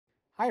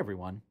Hi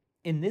everyone.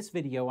 In this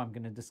video, I'm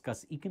going to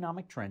discuss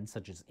economic trends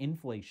such as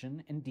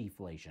inflation and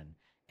deflation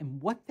and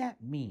what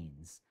that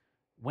means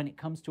when it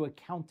comes to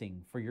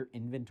accounting for your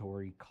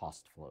inventory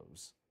cost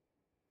flows.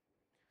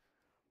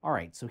 All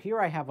right, so here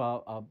I have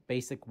a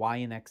basic Y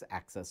and X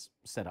axis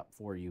set up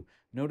for you.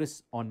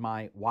 Notice on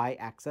my Y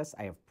axis,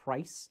 I have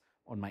price.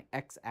 On my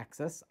X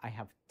axis, I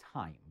have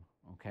time,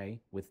 okay?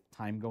 With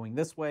time going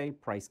this way,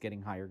 price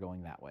getting higher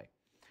going that way.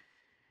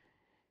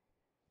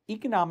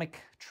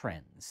 Economic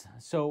trends.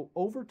 So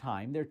over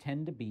time, there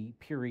tend to be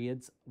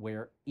periods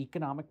where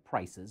economic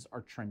prices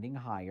are trending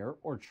higher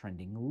or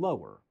trending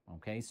lower,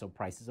 okay? So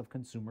prices of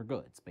consumer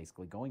goods,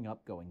 basically going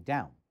up, going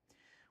down.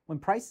 When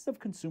prices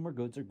of consumer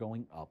goods are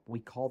going up, we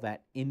call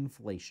that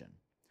inflation.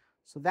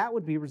 So that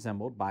would be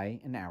resembled by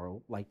an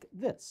arrow like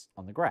this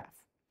on the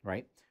graph,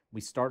 right?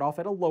 We start off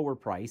at a lower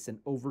price, and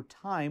over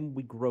time,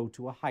 we grow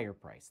to a higher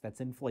price.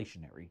 That's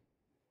inflationary.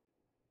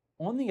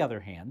 On the other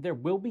hand, there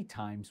will be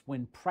times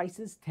when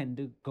prices tend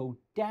to go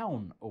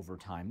down over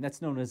time. That's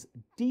known as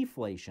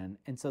deflation,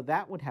 and so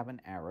that would have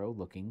an arrow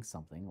looking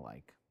something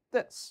like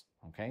this,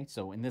 okay?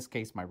 So in this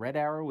case, my red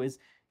arrow is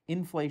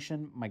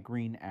inflation, my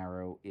green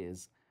arrow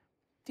is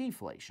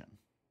deflation.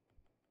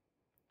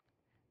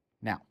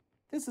 Now,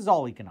 this is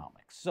all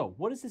economics. So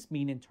what does this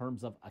mean in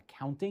terms of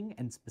accounting,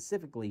 and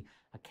specifically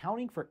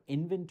accounting for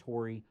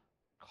inventory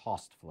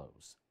cost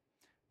flows?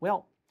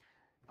 Well,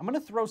 I'm going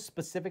to throw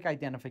specific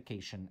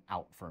identification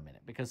out for a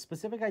minute because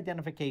specific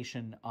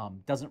identification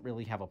doesn't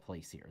really have a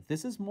place here.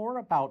 This is more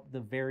about the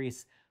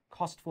various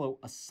cost flow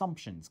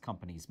assumptions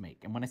companies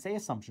make. And when I say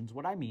assumptions,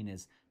 what I mean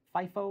is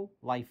FIFO,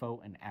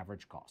 LIFO, and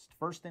average cost.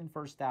 First in,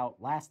 first out,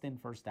 last in,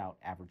 first out,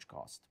 average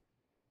cost.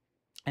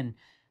 And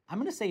I'm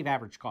going to save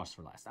average cost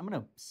for last. I'm going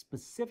to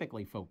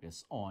specifically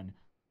focus on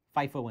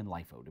FIFO and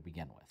LIFO to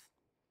begin with.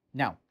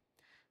 Now,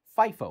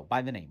 FIFO,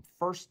 by the name,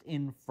 first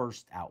in,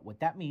 first out.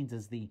 What that means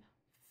is the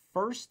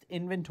first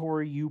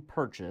inventory you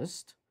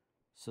purchased,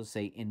 so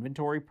say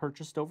inventory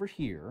purchased over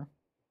here,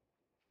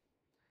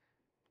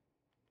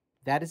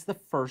 that is the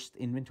first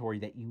inventory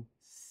that you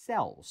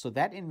sell. So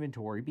that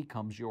inventory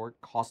becomes your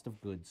cost of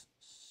goods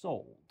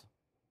sold.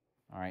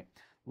 All right.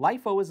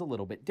 LIFO is a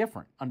little bit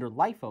different. Under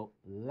LIFO,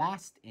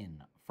 last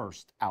in,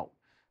 first out.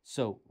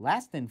 So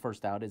last in,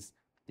 first out is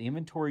the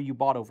inventory you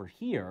bought over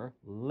here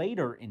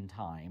later in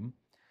time.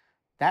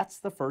 That's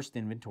the first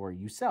inventory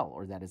you sell,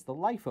 or that is the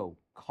LIFO,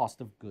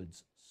 cost of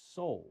goods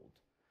sold.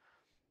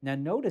 Now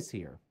notice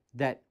here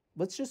that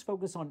let's just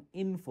focus on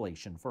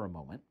inflation for a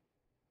moment.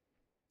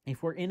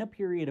 If we're in a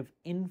period of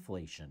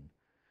inflation,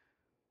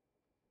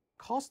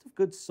 cost of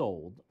goods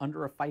sold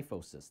under a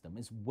FIFO system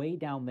is way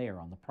down there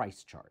on the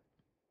price chart.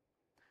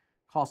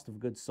 Cost of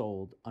goods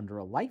sold under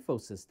a LIFO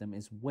system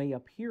is way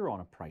up here on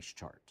a price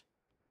chart.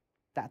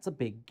 That's a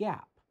big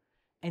gap.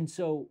 And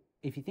so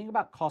if you think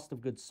about cost of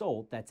goods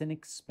sold, that's an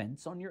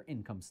expense on your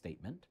income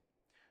statement,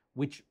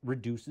 which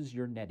reduces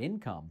your net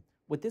income.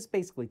 What this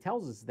basically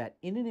tells us is that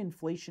in an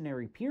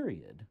inflationary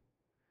period,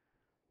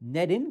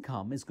 net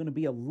income is going to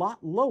be a lot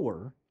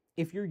lower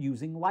if you're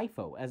using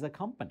LIFO as a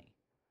company,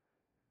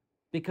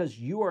 because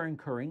you are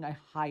incurring a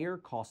higher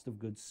cost of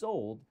goods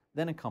sold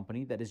than a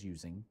company that is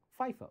using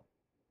FIFO.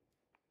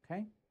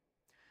 Okay?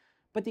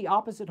 But the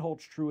opposite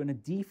holds true in a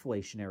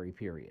deflationary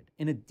period.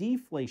 In a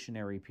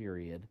deflationary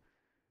period,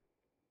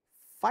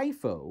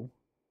 FIFO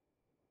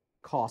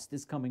cost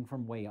is coming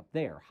from way up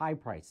there, high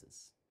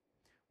prices,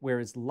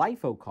 whereas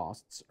LIFO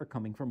costs are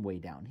coming from way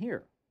down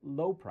here,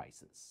 low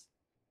prices.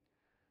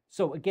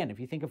 So again, if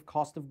you think of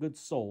cost of goods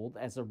sold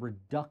as a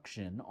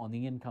reduction on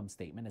the income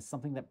statement, as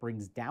something that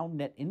brings down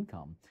net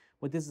income,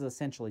 what this is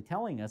essentially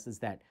telling us is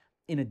that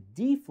in a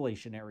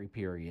deflationary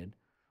period,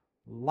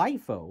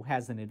 LIFO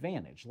has an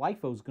advantage.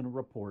 LIFO is going to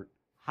report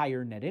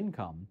higher net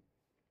income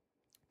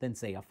than,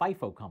 say, a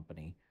FIFO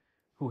company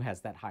who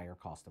has that higher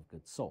cost of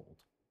goods sold,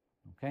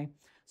 okay?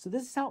 So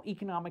this is how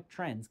economic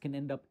trends can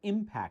end up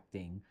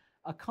impacting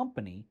a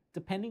company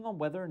depending on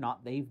whether or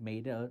not they've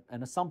made an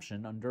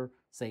assumption under,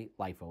 say,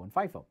 LIFO and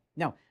FIFO.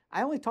 Now,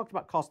 I only talked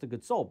about cost of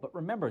goods sold, but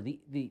remember,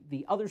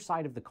 the other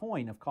side of the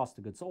coin of cost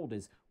of goods sold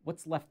is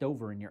what's left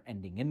over in your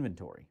ending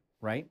inventory,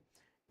 right?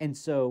 And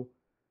so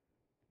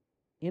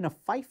in a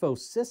FIFO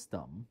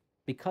system,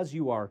 because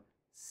you are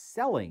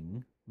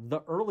selling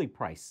the early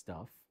price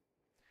stuff,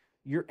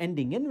 your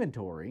ending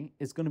inventory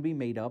is going to be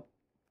made up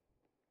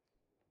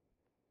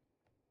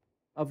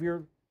of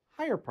your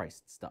higher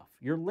priced stuff,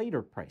 your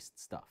later priced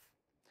stuff.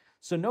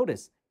 So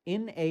notice,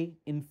 in an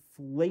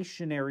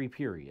inflationary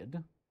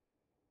period,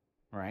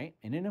 right,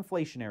 in an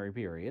inflationary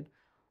period,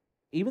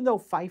 even though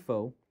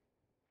FIFO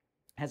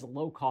has a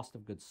low cost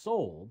of goods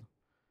sold,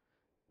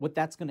 what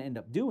that's going to end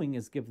up doing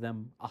is give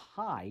them a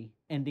high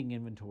ending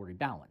inventory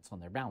balance on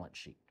their balance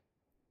sheet.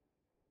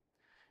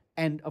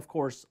 And of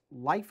course,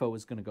 LIFO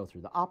is going to go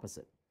through the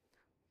opposite.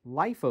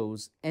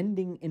 LIFO's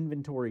ending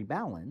inventory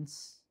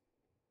balance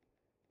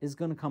is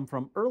going to come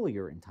from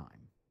earlier in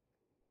time,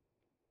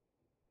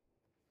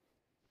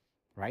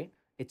 right?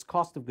 its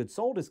cost of goods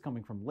sold is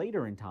coming from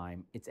later in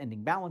time, its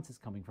ending balance is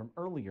coming from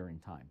earlier in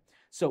time.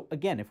 So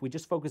again, if we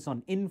just focus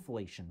on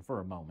inflation for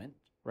a moment,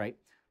 right,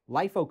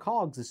 LIFO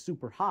COGS is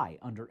super high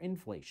under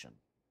inflation,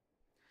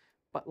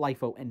 but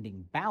LIFO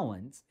ending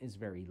balance is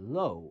very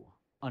low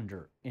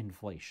under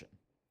inflation.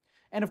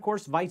 And of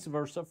course, vice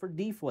versa for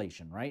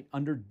deflation, right?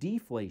 Under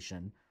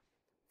deflation,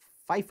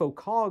 FIFO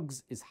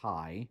COGS is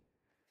high,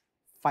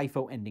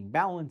 FIFO ending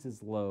balance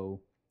is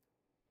low,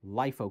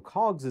 LIFO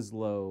COGS is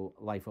low,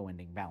 LIFO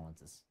ending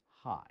balance is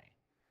high.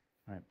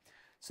 All right.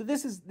 So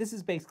this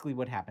is basically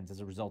what happens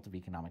as a result of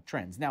economic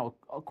trends. Now,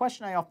 a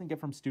question I often get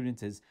from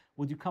students is,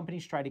 well, do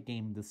companies try to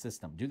game the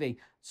system? Do they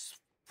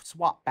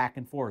swap back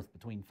and forth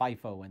between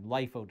FIFO and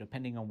LIFO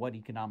depending on what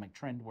economic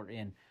trend we're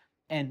in?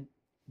 And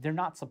they're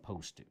not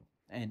supposed to.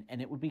 And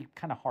it would be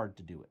kind of hard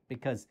to do it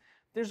because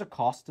there's a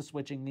cost to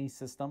switching these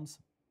systems.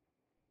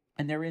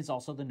 And there is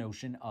also the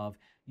notion of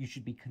you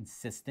should be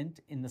consistent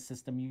in the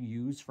system you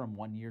use from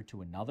one year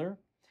to another.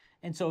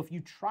 And so if you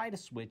try to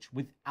switch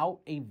without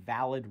a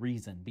valid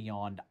reason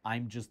beyond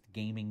I'm just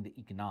gaming the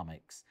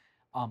economics,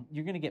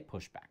 you're going to get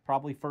pushback,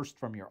 probably first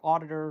from your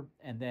auditor,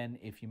 and then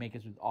if you make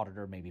it through the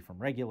auditor, maybe from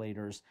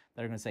regulators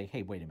that are going to say,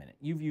 hey, wait a minute,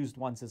 you've used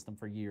one system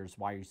for years,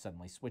 why are you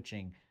suddenly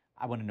switching?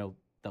 I want to know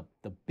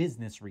the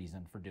business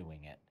reason for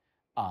doing it.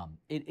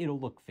 It'll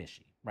look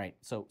fishy, right?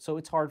 So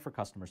it's hard for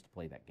customers to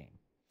play that game.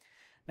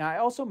 Now, I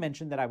also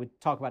mentioned that I would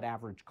talk about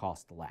average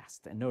cost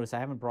last, and notice I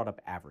haven't brought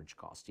up average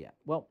cost yet.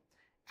 Well,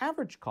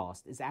 average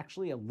cost is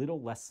actually a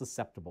little less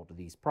susceptible to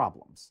these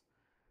problems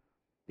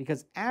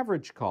because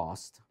average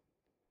cost,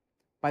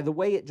 by the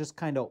way it just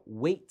kind of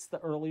weights the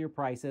earlier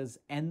prices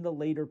and the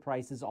later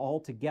prices all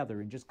together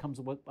and just comes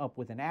up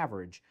with an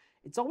average,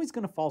 it's always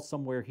going to fall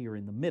somewhere here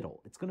in the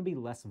middle. It's going to be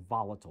less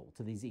volatile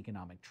to these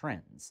economic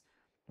trends,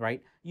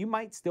 right? You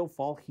might still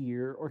fall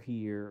here, or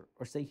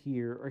say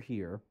here or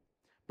here,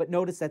 but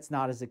notice that's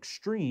not as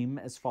extreme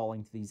as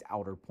falling to these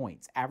outer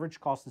points. Average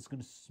cost is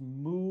going to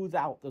smooth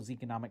out those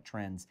economic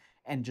trends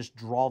and just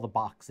draw the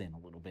box in a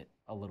little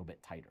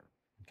bit tighter,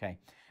 okay?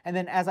 And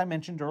then as I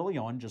mentioned early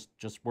on,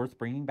 just worth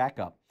bringing back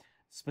up,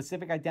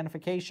 specific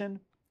identification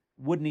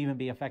wouldn't even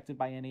be affected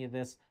by any of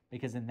this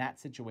because in that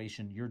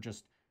situation, you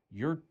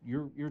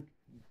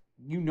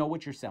know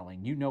what you're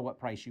selling, you know what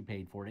price you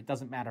paid for it. It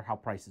doesn't matter how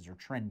prices are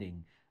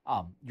trending.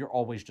 You're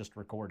always just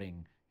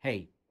recording,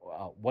 hey,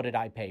 what did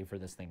I pay for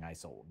this thing I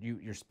sold?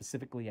 You're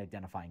specifically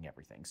identifying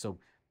everything. So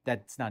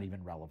that's not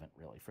even relevant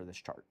really for this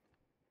chart.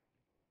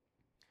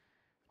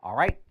 All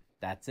right,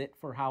 that's it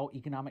for how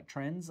economic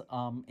trends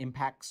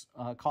impacts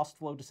cost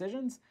flow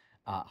decisions.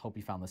 Hope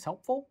you found this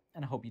helpful,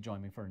 and I hope you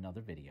join me for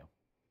another video.